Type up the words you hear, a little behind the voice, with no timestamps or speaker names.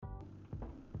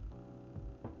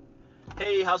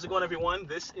Hey, how's it going, everyone?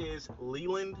 This is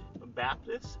Leland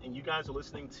Baptist, and you guys are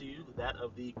listening to that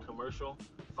of the Commercial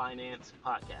Finance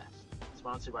Podcast,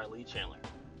 sponsored by Lee Chandler.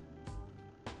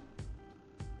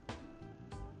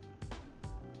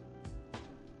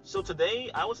 So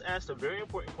today, I was asked a very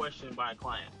important question by a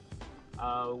client.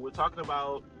 We're talking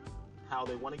about how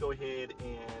they want to go ahead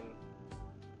and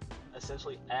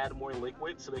essentially add more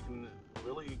liquid so they can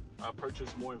really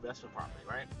purchase more investment property,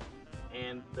 right?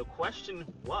 And the question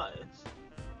was,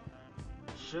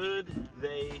 should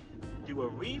they do a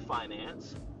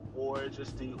refinance or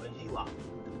just do a HELOC?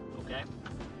 Okay.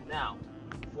 Now,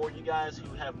 for you guys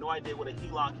who have no idea what a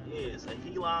HELOC is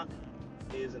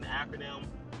an acronym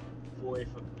for a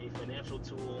financial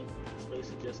tool. It's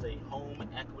basically just a home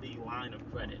equity line of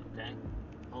credit. Okay,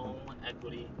 home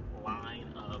equity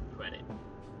line of credit,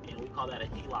 and we call that a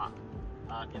HELOC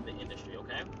in the industry.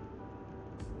 Okay.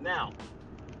 Now,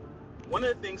 one of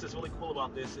the things that's really cool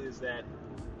about this is that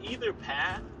either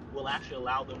path will actually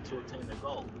allow them to obtain their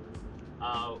goal.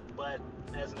 But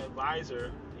as an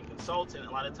advisor and consultant, a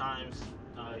lot of times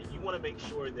you want to make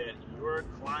sure that your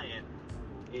client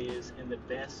is in the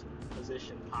best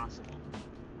position possible.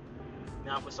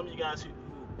 Now, for some of you guys who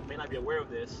may not be aware of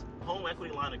this, home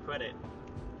equity line of credit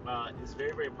is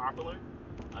very, very popular,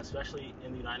 especially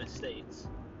in the United States.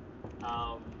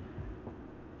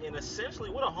 And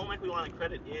essentially, what a home equity line of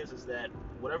credit is that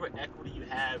whatever equity you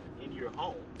have in your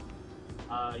home,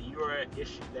 you are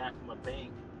issued that from a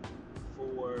bank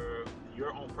for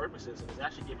your own purposes, and it's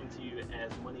actually given to you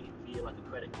as money via like a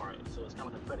credit card. So it's kind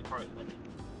of like a credit card limit.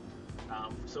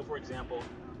 So for example,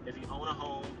 if you own a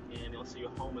home and let's say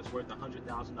your home is worth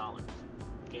 $100,000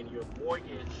 and your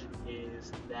mortgage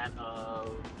is that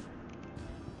of,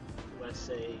 let's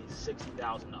say,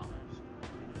 $60,000,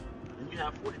 then you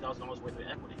have $40,000 worth of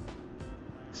equity.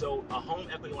 So a home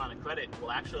equity line of credit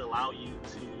will actually allow you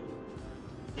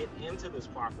to get into this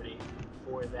property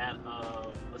for that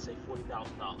of, let's say,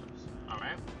 $40,000. All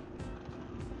right.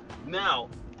 Now,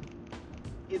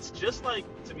 it's just like,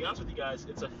 to be honest with you guys,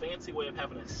 it's a fancy way of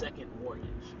having a second mortgage.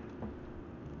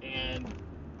 And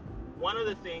one of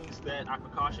the things that I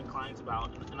caution clients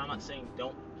about, and I'm not saying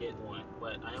don't get one,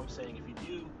 but I am saying if you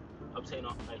do obtain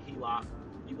a HELOC,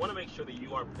 you want to make sure that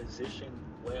you are positioned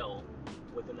well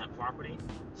within that property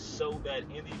so that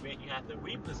in the event you have to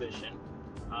reposition,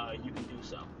 you can do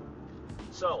so.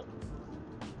 So,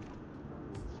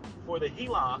 for the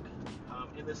HELOC,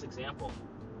 in this example,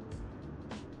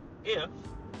 if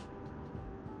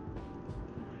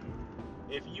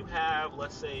you have,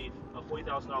 let's say, a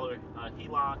 $40,000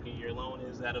 HELOC and your loan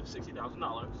is that of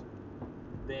 $60,000,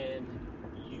 then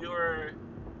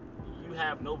you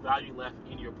have no value left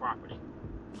in your property.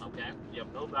 Okay, you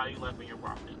have no value left in your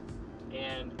property.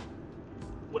 And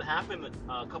what happened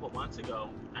a couple months ago,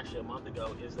 actually a month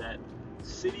ago, is that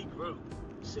Citigroup,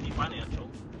 Citi Financial,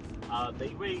 they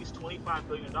raised $25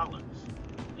 billion,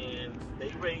 and they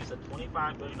raised a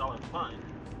 $25 billion fund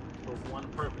for one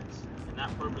purpose, and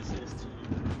that purpose is to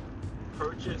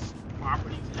purchase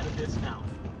properties at a discount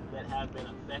that have been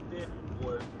affected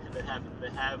or that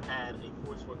have had a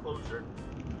forced foreclosure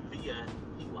via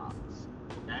HELOCs.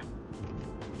 Okay.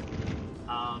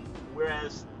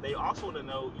 Whereas they also want to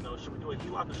know, should we do a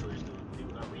HELOC or should we just do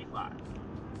a refi?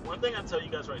 One thing I tell you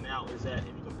guys right now is that if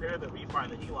you compare the refi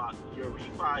and the HELOC, your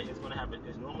refi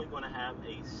is normally going to have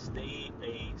a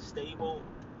stable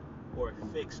or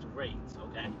fixed rate.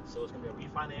 Okay, so it's going to be a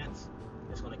refinance.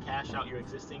 It's going to cash out your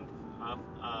existing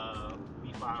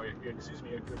refi or your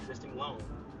existing loan,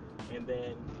 and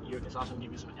then it's also going to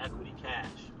give you some equity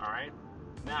cash. All right.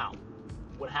 Now,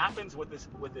 what happens with this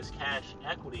cash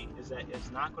equity is that it's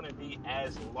not going to be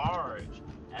as large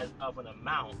as of an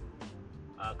amount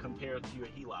compared to your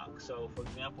HELOC. So, for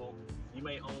example, you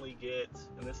may only get,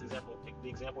 in this example, the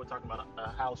example we're talking about, a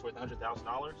house worth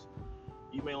 $100,000.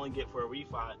 You may only get for a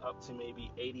refi up to maybe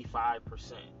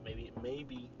 85%, maybe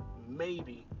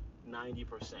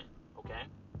 90%. Okay.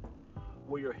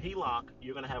 Where your HELOC,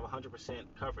 you're going to have 100%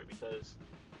 covered because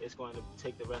it's going to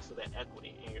take the rest of that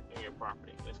equity in your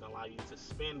property. It's going to allow you to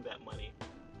spend that money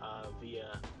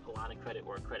via a line of credit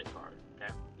or a credit card.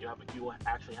 Okay, you will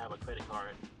actually have a credit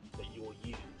card that you will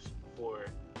use for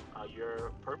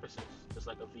your purposes, just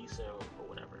like a Visa or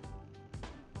whatever.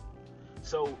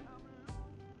 So,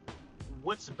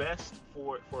 what's best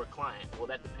for a client? Well,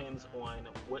 that depends on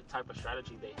what type of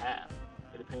strategy they have.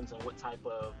 It depends on what type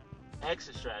of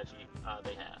exit strategy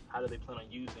they have. How do they plan on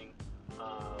using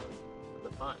the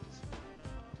funds?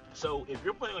 So if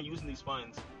you're planning on using these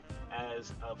funds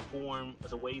as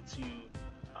a way to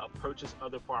purchase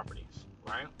other properties,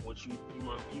 right, which you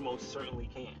most certainly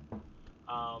can,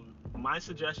 my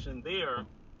suggestion there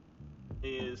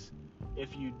is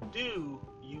if you do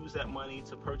use that money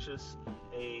to purchase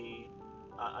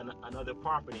another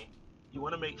property, you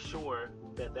want to make sure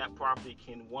that that property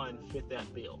can, one, fit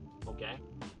that bill. Okay,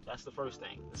 that's the first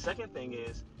thing. The second thing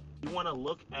is you want to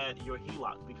look at your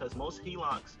HELOC, because most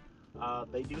HELOCs,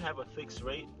 they do have a fixed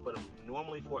rate, but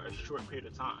normally for a short period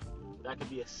of time. That could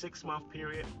be a 6-month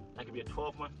period, that could be a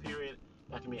 12-month period,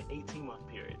 that can be an 18-month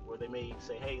period, where they may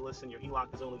say, hey, listen, your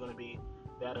HELOC is only going to be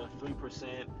that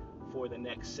 3% for the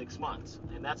next 6 months,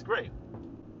 and that's great.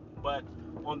 But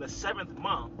on the 7th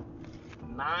month,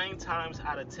 9 times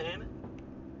out of 10,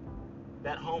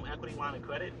 that home equity line of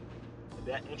credit,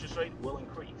 that interest rate will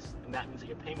increase, and that means that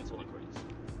your payments will increase.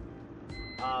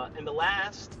 In the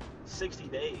last 60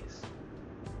 days,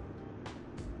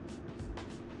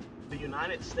 the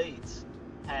United States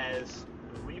has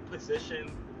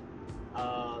repositioned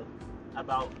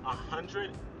about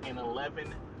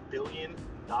 $111 billion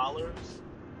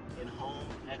in home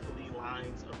equity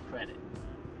lines of credit.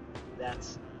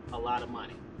 That's a lot of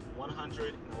money.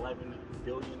 $111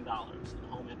 billion in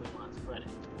home equity lines of credit,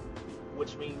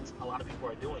 which means a lot of people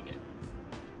are doing it.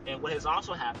 And what has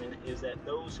also happened is that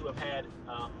those who have had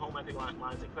home equity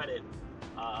lines of credit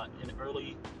in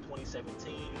early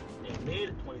 2017 and mid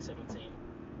 2017,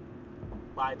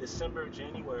 by December,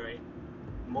 January,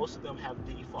 most of them have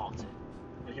defaulted.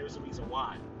 And here's the reason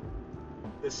why.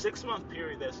 The 6-month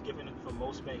period that's given for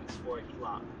most banks for a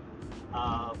HELOC,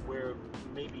 where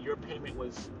maybe your payment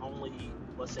was only,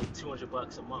 let's say,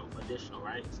 $200 a month additional,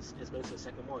 right? It's basically a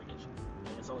second mortgage,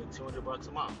 and it's only $200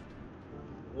 a month.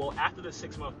 Well, after the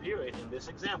 6-month period, in this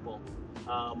example,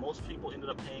 most people ended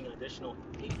up paying an additional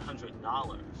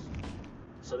 $800.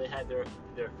 So they had their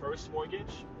first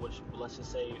mortgage, which, let's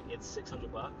just say it's $600,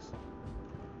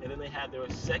 and then they had their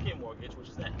second mortgage, which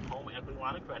is that home equity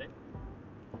line of credit,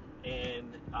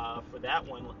 and for that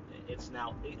one, it's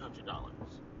now $800.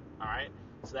 All right,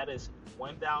 so that is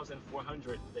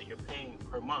 $1,400 that you're paying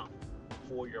per month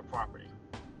for your property.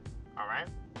 All right.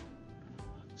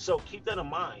 So keep that in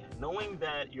mind, knowing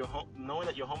that your home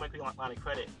equity line of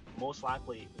credit most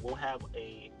likely will have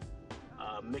a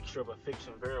mixture of a fixed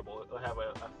and variable. It'll have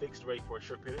a fixed rate for a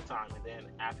short period of time, and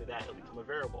then after that, it'll become a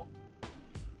variable.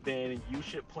 Then you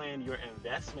should plan your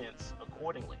investments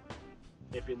accordingly.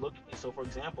 If you look, so for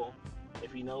example,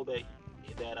 if you know that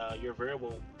your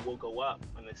variable will go up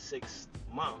in the 6th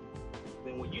month,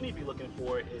 then what you need to be looking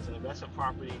for is an investment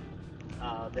property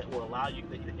that will allow you,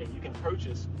 that you can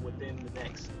purchase within the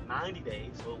next 90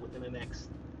 days or within the next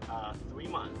 3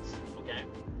 months, okay?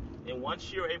 And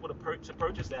once you're able to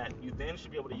purchase that, you then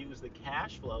should be able to use the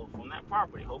cash flow from that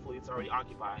property. Hopefully it's already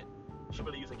occupied. You should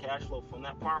be able to use the cash flow from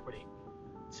that property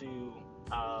to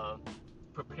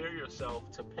prepare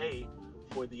yourself to pay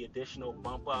for the additional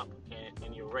bump up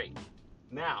in your rate.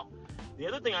 Now, the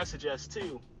other thing I suggest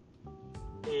too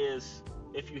is,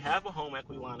 if you have a home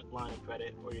equity line of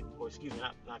credit, or excuse me,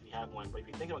 not if you have one, but if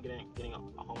you're thinking about getting a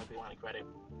home equity line of credit,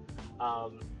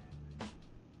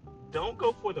 don't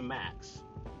go for the max.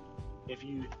 If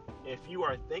you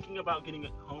are thinking about getting a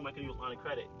home equity line of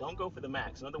credit, don't go for the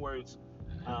max. In other words,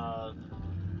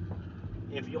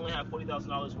 if you only have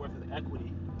 $40,000 worth of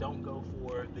equity, don't go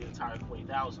for the entire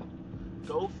 $40,000.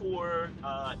 Go for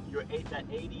that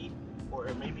 80, or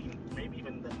maybe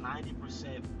even the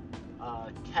 90%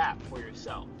 cap for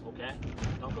yourself, okay?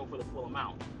 Don't go for the full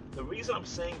amount. The reason I'm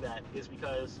saying that is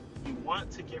because you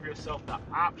want to give yourself the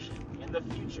option in the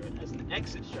future as an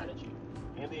exit strategy,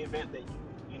 in the event that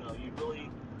you really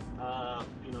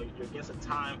you're against a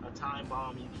time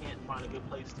bomb, you can't find a good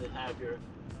place to have your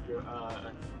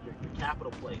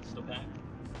capital placed, okay?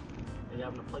 And you're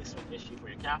having a placement issue for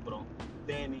your capital,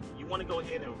 then you want to go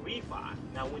ahead and refi.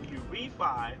 Now, when you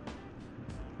refi,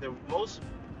 most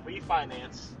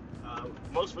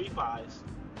refis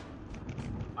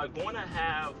are going to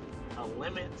have a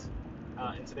limit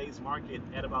in today's market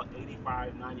at about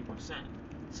 85-90%.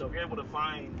 So if you're able to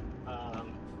find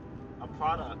a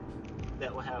product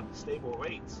that will have stable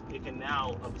rates, it can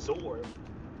now absorb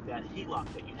that HELOC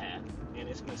that you had, and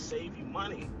it's going to save you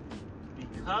money,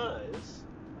 because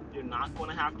you're not going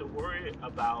to have to worry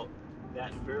about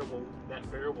that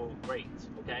variable rate,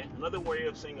 okay? Another way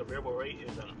of saying a variable rate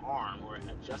is an ARM, or an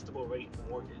adjustable rate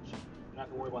mortgage. You're not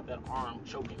going to worry about that ARM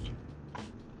choking you.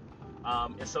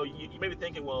 And so you may be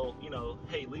thinking, well,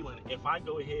 hey, Leland, if I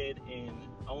go ahead and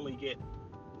only get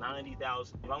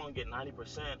 90,000, if I only get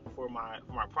 90% for my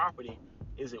property,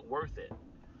 is it worth it?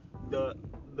 The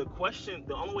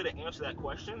only way to answer that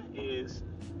question is,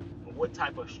 what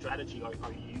type of strategy are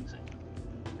you using?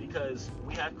 Because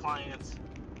we have clients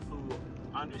who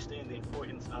understand the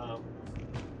importance of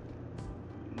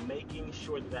making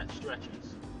sure that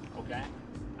stretches. Okay?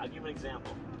 I'll give you an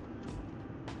example.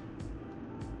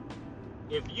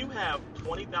 If you have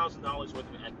 $20,000 worth of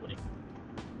equity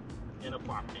in a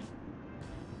property,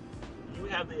 you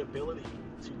have the ability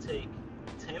to take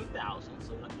 10,000,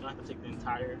 so you don't have to take the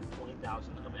entire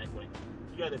 20,000 of equity.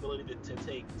 You have the ability to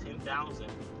take 10,000.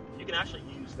 You can actually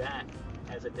use that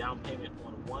as a down payment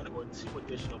on one or two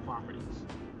additional properties,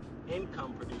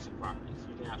 income producing properties.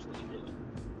 You can absolutely do it.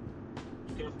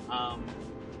 You can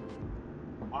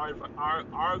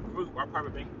our group, our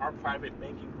private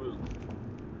banking group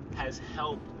has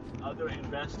helped other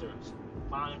investors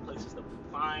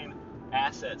find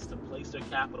assets to place their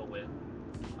capital with,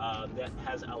 that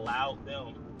has allowed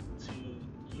them to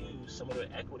use some of their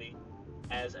equity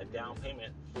as a down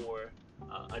payment for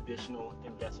additional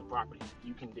investment properties.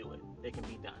 You can do it. It can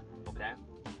be done. Okay.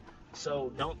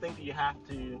 So don't think that you have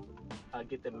to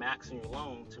get the max in your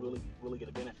loan to really get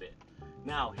a benefit.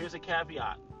 Now, here's a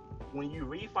caveat. When you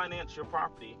refinance your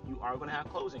property, you are going to have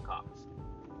closing costs.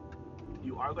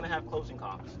 You are going to have closing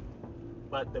costs.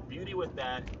 But the beauty with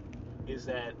that is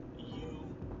that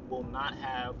you will not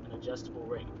have an adjustable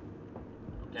rate.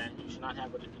 Okay? You should not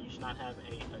have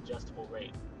a adjustable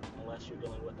rate unless you're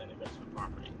dealing with an investment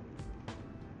property.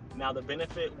 Now, the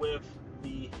benefit with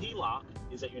the HELOC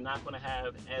is that you're not going to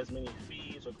have as many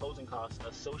fees or closing costs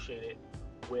associated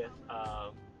with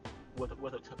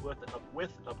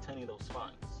obtaining those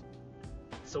funds.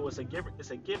 So it's a give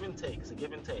and take. It's a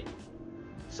give and take.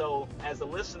 So as a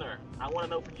listener, I want to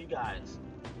know from you guys: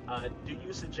 do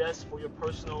you suggest for your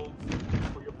personal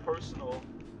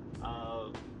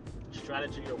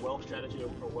strategy or wealth strategy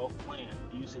or wealth plan?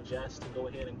 Do you suggest to go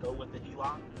ahead and go with the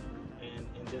HELOC and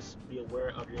just be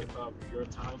aware of your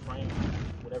time frame,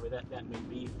 whatever that may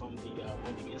be from the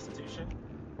lending institution,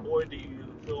 or do you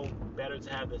feel better to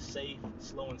have the safe,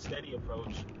 slow and steady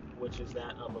approach, which is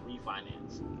that of a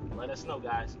refinance? Let us know,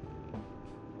 guys.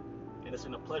 And it's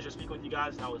been a pleasure speaking with you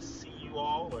guys, and I will see you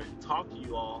all or talk to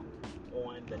you all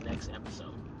on the next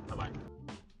episode.